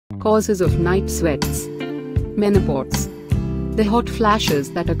Causes of night sweats. Menopause. The hot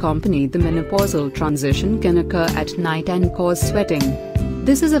flashes that accompany the menopausal transition can occur at night and cause sweating.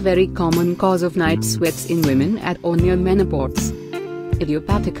 This is a very common cause of night sweats in women at or near menopause.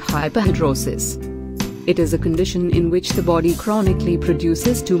 Idiopathic hyperhidrosis. It is a condition in which the body chronically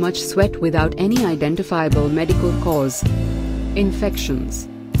produces too much sweat without any identifiable medical cause. Infections.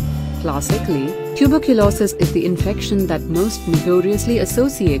 Classically, tuberculosis is the infection that most notoriously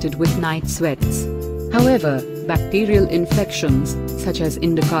associated with night sweats. However, bacterial infections, such as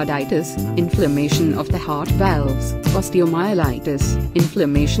endocarditis, inflammation of the heart valves, osteomyelitis,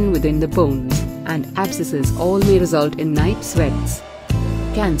 inflammation within the bones, and abscesses all may result in night sweats.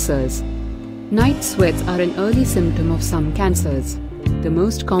 Cancers. Night sweats are an early symptom of some cancers. The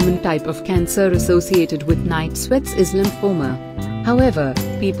most common type of cancer associated with night sweats is lymphoma. However,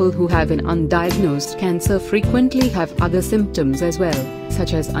 people who have an undiagnosed cancer frequently have other symptoms as well,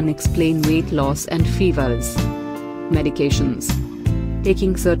 such as unexplained weight loss and fevers. Medications.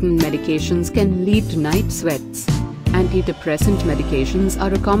 Taking certain medications can lead to night sweats. Antidepressant medications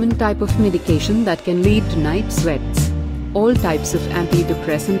are a common type of medication that can lead to night sweats. All types of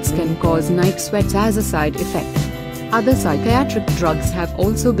antidepressants can cause night sweats as a side effect. Other psychiatric drugs have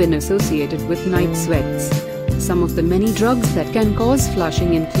also been associated with night sweats. Some of the many drugs that can cause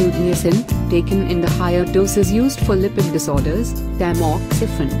flushing include niacin, taken in the higher doses used for lipid disorders,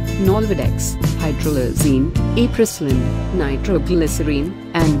 tamoxifen, Nolvadex, hydralazine, aprisilin, nitroglycerin,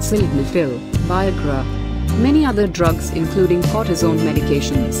 and sildenafil, Viagra. Many other drugs including cortisone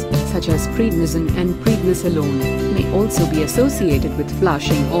medications, such as prednisone and prednisolone, may also be associated with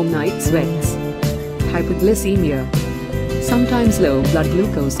flushing or night sweats. Hypoglycemia. Sometimes low blood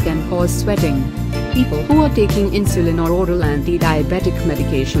glucose can cause sweating. People who are taking insulin or oral anti-diabetic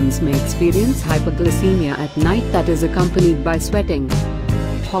medications may experience hypoglycemia at night that is accompanied by sweating.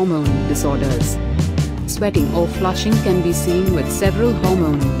 Hormone disorders. Sweating or flushing can be seen with several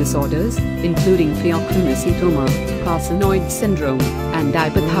hormone disorders, including pheochromocytoma, carcinoid syndrome, and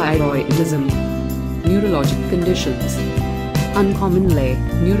hypothyroidism. Neurologic conditions. Uncommonly,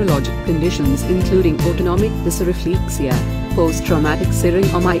 neurologic conditions including autonomic dysreflexia, post-traumatic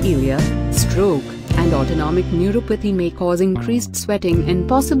cerebromyelgia, stroke, and autonomic neuropathy may cause increased sweating and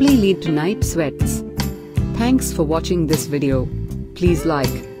possibly lead to night sweats. Thanks for watching this video. Please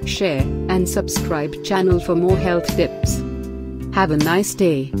like, share, and subscribe channel for more health tips. Have a nice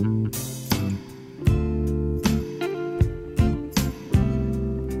day.